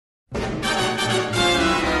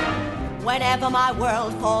Whenever my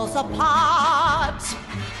world falls apart,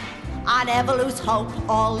 I never lose hope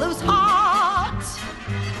or lose heart.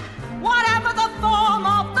 Whatever the form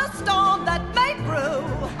of the storm that may brew,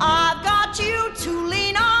 I've got you to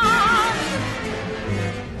lean on.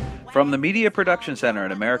 From the Media Production Center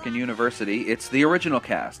at American University, it's The Original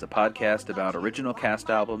Cast, a podcast about original cast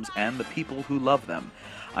albums and the people who love them.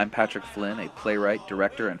 I'm Patrick Flynn, a playwright,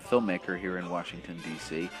 director, and filmmaker here in Washington,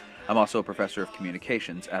 D.C. I'm also a professor of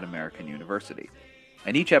communications at American University.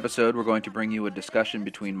 In each episode, we're going to bring you a discussion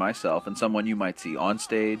between myself and someone you might see on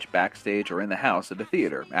stage, backstage, or in the house at a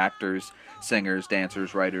theater. Actors, singers,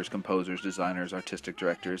 dancers, writers, composers, designers, artistic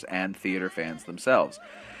directors, and theater fans themselves.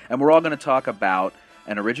 And we're all going to talk about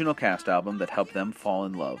an original cast album that helped them fall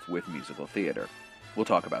in love with musical theater. We'll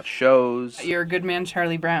talk about shows. You're a Good Man,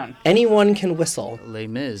 Charlie Brown. Anyone Can Whistle. Les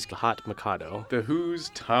Mis, Hot Mikado. The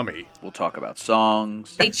Who's Tommy. We'll talk about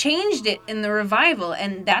songs. They changed it in the revival,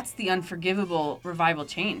 and that's the unforgivable revival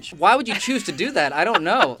change. Why would you choose to do that? I don't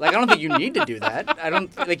know. I don't think you need to do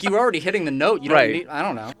that. You were already hitting the note. You don't Right. need, I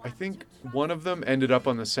don't know. I think one of them ended up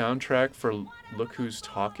on the soundtrack for Look Who's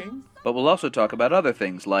Talking. But we'll also talk about other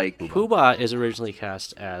things like Pooh Bah is originally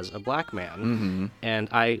cast as a black man, and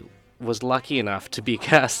I was lucky enough to be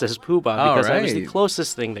cast as Pooh Bah because I was the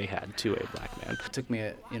closest thing they had to a black man. It took me,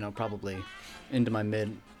 probably into my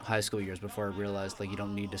mid-high school years before I realized, you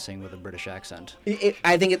don't need to sing with a British accent.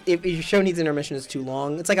 I think if your show needs intermission, it's too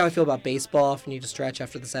long. It's like how I feel about baseball. If you need to stretch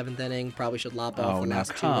after the 7th inning, probably should lop off the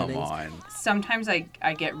last 2 innings. Sometimes I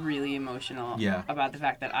get really emotional about the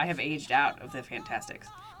fact that I have aged out of the Fantastics.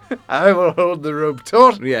 I will hold the rope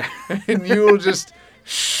taut, and you will just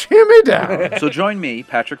shimmy down. So join me,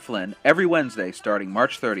 Patrick Flynn, every Wednesday starting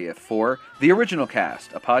March 30th for The Original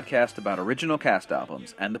Cast, a podcast about original cast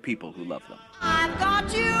albums and the people who love them. I've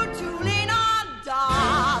got you to lean